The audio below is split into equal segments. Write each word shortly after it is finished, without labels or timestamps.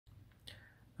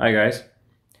Hi guys,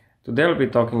 today I'll be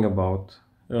talking about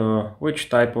which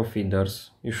type of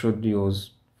feeders you should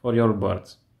use for your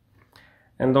birds,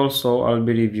 and also I'll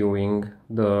be reviewing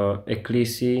the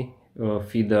Eclissi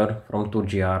feeder from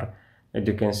 2GR that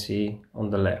you can see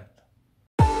on the left.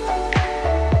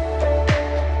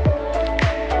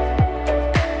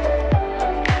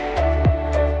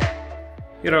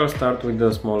 Here I'll start with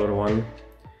the smaller one.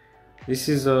 This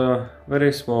is a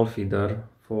very small feeder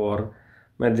for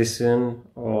medicine,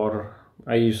 or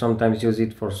I sometimes use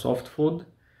it for soft food.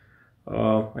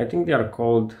 I think they are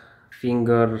called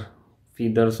finger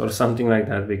feeders or something like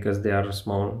that because they are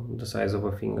small, the size of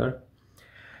a finger.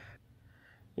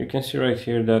 You can see right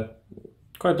here that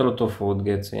quite a lot of food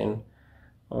gets in.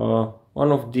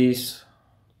 One of these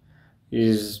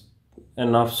is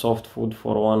enough soft food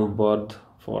for one bird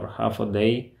for half a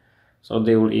day, so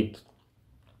they will eat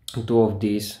two of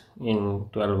these in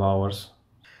 12 hours.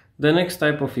 The next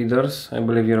type of feeders I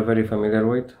believe you're very familiar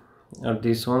with are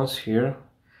these ones here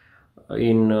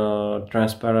in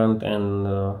transparent and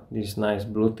this nice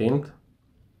blue tint.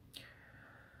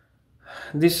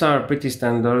 These are pretty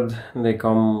standard. They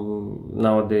come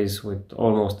nowadays with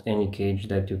almost any cage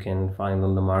that you can find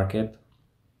on the market.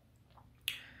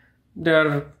 They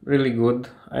are really good.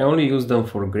 I only use them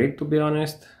for grit, to be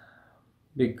honest,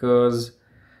 because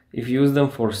if you use them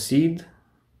for seed,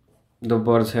 the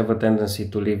birds have a tendency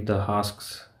to leave the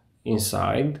husks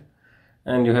inside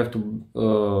and you have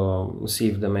to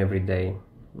sieve them every day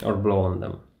or blow on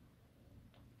them.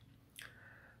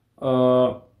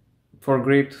 For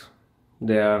grit,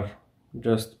 they are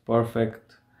just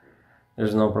perfect.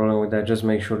 There's no problem with that. Just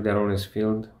make sure they're always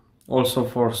filled. Also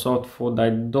for soft food,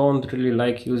 I don't really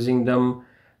like using them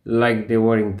like they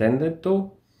were intended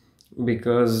to,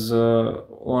 because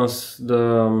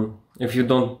if you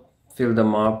don't fill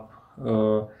them up,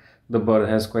 the bird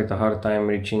has quite a hard time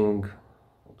reaching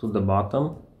to the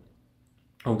bottom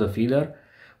of the feeder.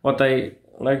 What I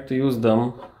like to use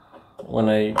them when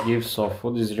I give soft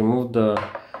food is remove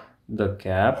the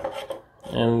cap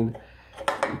and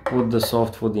put the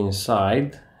soft food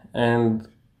inside and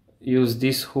use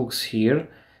these hooks here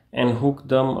and hook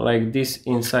them like this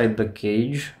inside the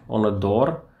cage on a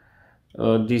door.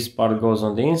 This part goes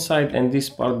on the inside and this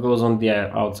part goes on the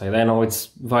outside. I know it's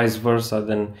vice versa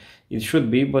than it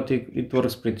should be, but it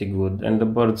works pretty good, and the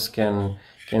birds can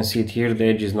see it here. The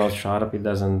edge is not sharp, it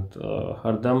doesn't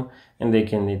hurt them, and they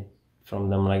can eat from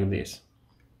them like this.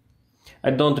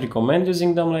 I don't recommend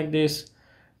using them like this,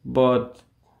 but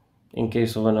in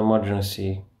case of an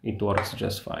emergency it works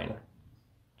just fine.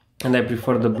 And I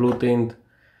prefer the blue tint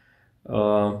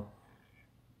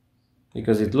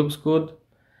because it looks good,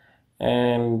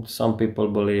 and some people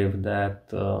believe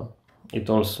that it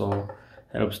also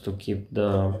helps to keep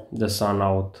the sun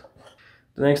out.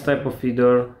 The next type of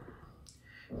feeder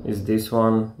is this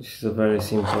one. This is a very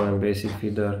simple and basic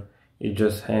feeder. It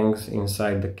just hangs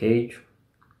inside the cage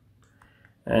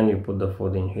and you put the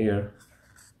food in here,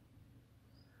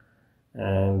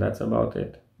 and that's about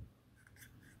it.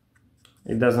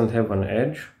 It doesn't have an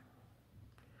edge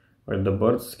where the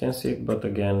birds can sit, but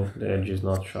again the edge is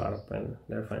not sharp and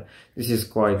they're fine. This is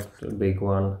quite a big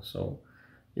one, so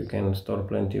you can store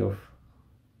plenty of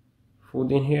food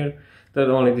in here.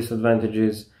 The only disadvantage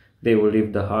is they will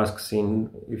leave the husks in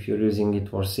if you're using it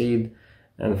for seed,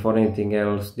 and for anything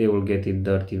else they will get it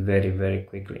dirty very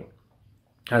quickly,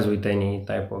 as with any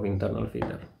type of internal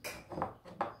feeder.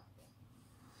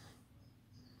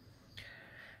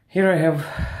 Here I have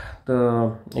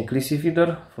the Eclissi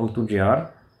feeder from 2GR,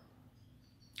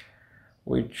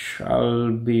 which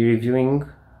I'll be reviewing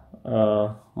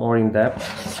more in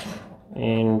depth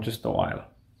in just a while.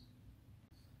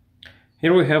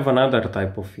 Here we have another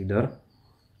type of feeder.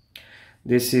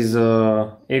 This is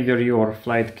a aviary or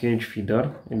flight cage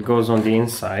feeder. It goes on the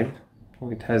inside.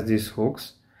 It has these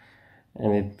hooks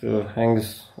and it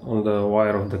hangs on the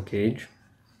wire of the cage.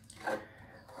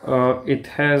 It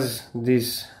has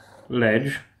this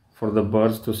ledge for the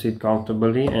birds to sit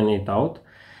comfortably and eat out,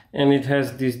 and it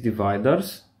has these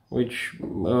dividers which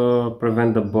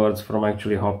prevent the birds from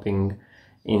actually hopping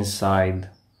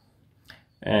inside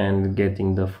and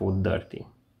getting the food dirty.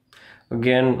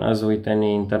 Again, as with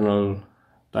any internal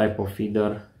type of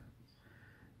feeder,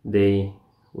 they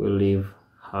will leave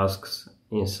husks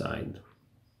inside.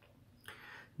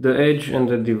 The edge and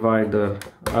the divider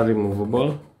are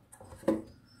removable,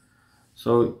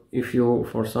 so if you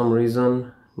for some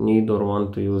reason need or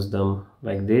want to use them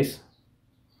like this,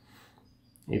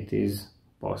 it is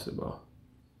possible.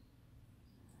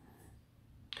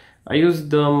 I use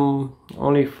them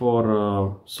only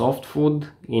for soft food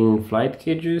in flight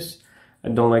cages. I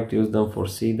don't like to use them for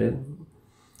seed.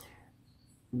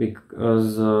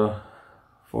 because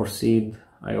for seed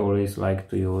I always like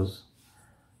to use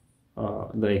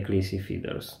the Eclissi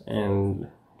feeders, and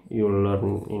you'll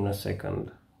learn in a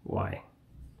second why.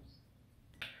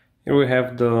 Here we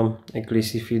have the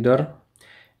Eclissi feeder.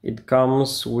 It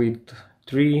comes with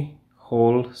 3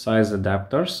 hole size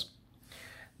adapters.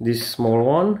 This small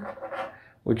one,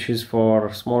 which is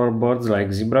for smaller birds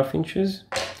like zebra finches.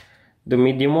 The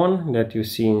medium one that you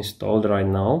see installed right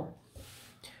now,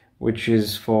 which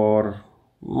is for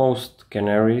most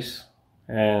canaries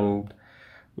and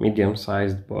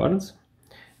medium-sized birds.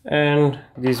 And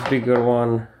this bigger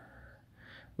one,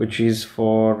 which is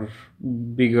for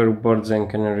bigger birds and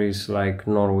canaries like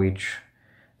Norwich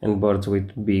and birds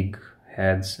with big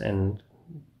heads and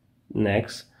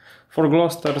necks. For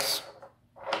Gloucesters,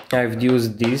 I've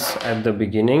used this at the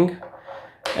beginning,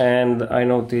 and I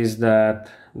noticed that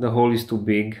the hole is too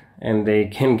big and they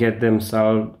can get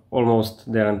themselves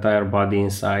almost their entire body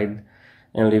inside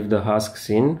and leave the husks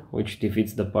in, which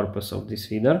defeats the purpose of this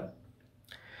feeder.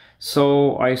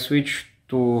 So I switched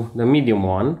to the medium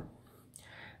one,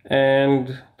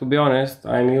 and to be honest,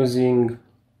 I'm using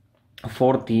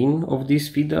 14 of these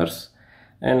feeders,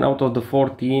 and out of the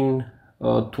 14,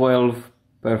 12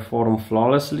 perform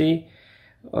flawlessly,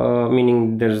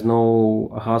 meaning there's no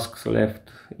husks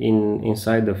left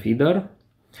inside the feeder.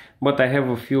 But I have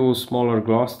a few smaller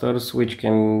Gloucesters which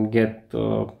can get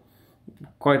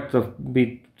quite a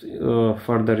bit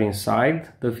further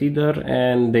inside the feeder,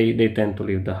 and they tend to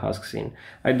leave the husks in.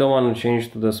 I don't want to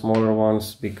change to the smaller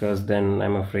ones because then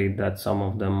I'm afraid that some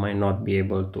of them might not be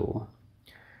able to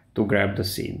grab the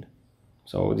seed.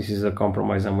 So this is a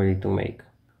compromise I'm willing to make.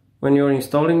 When you're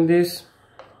installing this,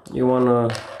 you want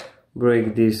to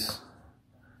break this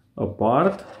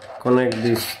apart, connect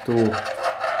these two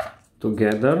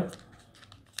together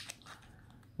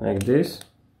like this,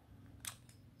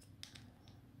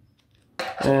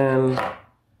 and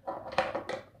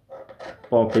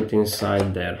pop it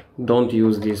inside there. Don't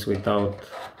use this without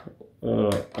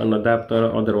an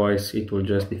adapter, otherwise it will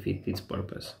just defeat its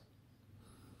purpose.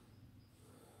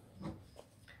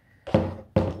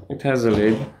 It has a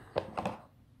lid,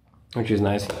 which is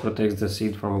nice. It protects the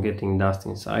seed from getting dust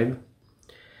inside.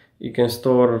 You can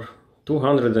store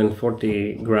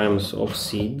 240 grams of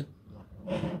seed.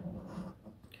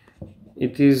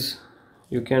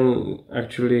 You can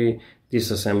actually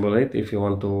disassemble it if you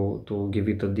want to give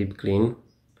it a deep clean.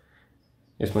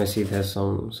 Yes, my seed has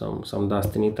some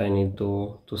dust in it. I need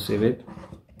to sieve it.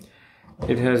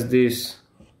 It has these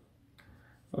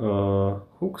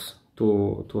hooks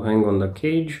to hang on the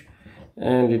cage,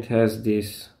 and it has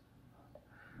these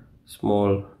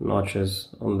small notches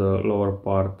on the lower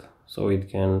part so it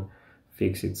can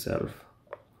fix itself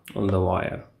on the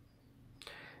wire.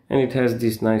 And it has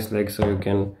this nice leg so you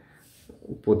can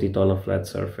put it on a flat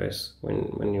surface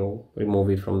when you remove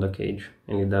it from the cage,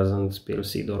 and it doesn't spill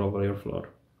seed all over your floor.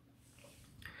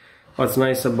 What's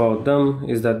nice about them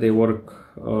is that they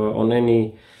work on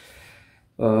any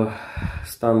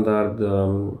standard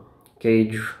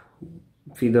cage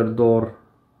feeder door,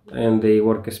 and they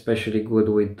work especially good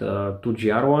with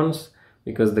 2GR ones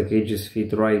because the cages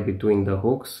fit right between the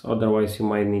hooks. Otherwise you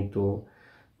might need to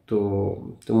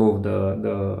move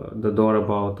the door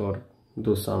about or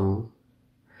do some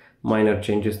minor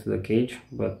changes to the cage,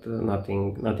 but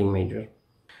nothing major.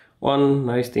 One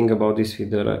nice thing about these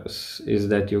feeders is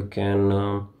that you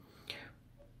can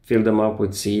fill them up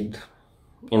with seed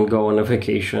and go on a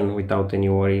vacation without any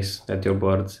worries that your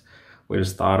birds will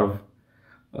starve.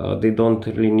 They don't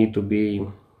really need to be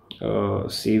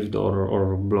sieved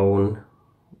or blown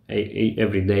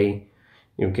every day.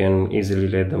 You can easily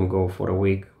let them go for a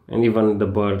week. And even the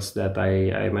birds that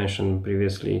I mentioned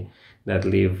previously that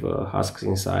leave husks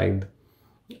inside,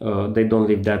 they don't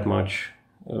leave that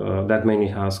many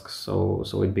husks,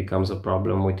 so it becomes a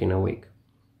problem within a week.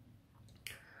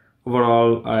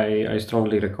 Overall, I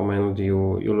strongly recommend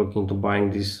you look into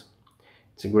buying this.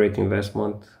 It's a great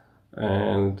investment,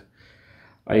 and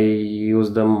I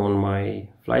use them on my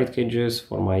flight cages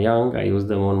for my young. I use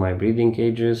them on my breeding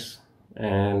cages,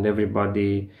 and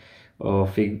everybody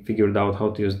figured out how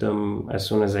to use them as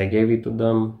soon as I gave it to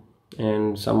them.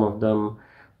 And some of them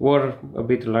were a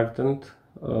bit reluctant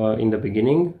in the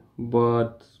beginning,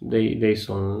 but they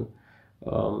soon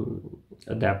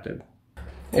adapted.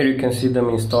 Here you can see them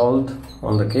installed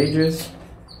on the cages,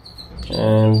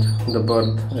 and the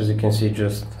bird, as you can see,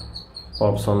 just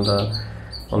pops on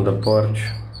the perch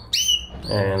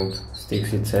and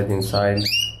sticks its head inside.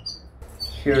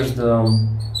 Here's the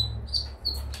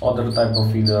other type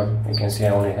of feeder. You can see I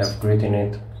only have grit in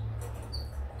it.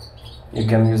 You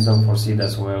can use them for seed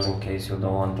as well in case you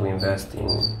don't want to invest in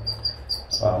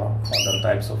other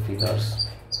types of feeders,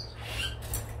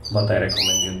 but I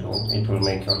recommend you do. It will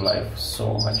make your life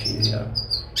so much easier.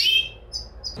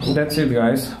 That's it,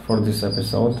 guys, for this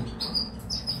episode.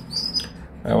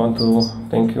 I want to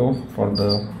thank you for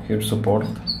the huge support.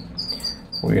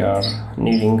 We are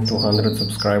nearing 200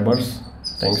 subscribers,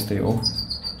 thanks to you.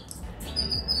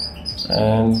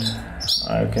 And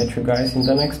I'll catch you guys in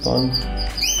the next one.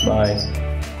 Bye.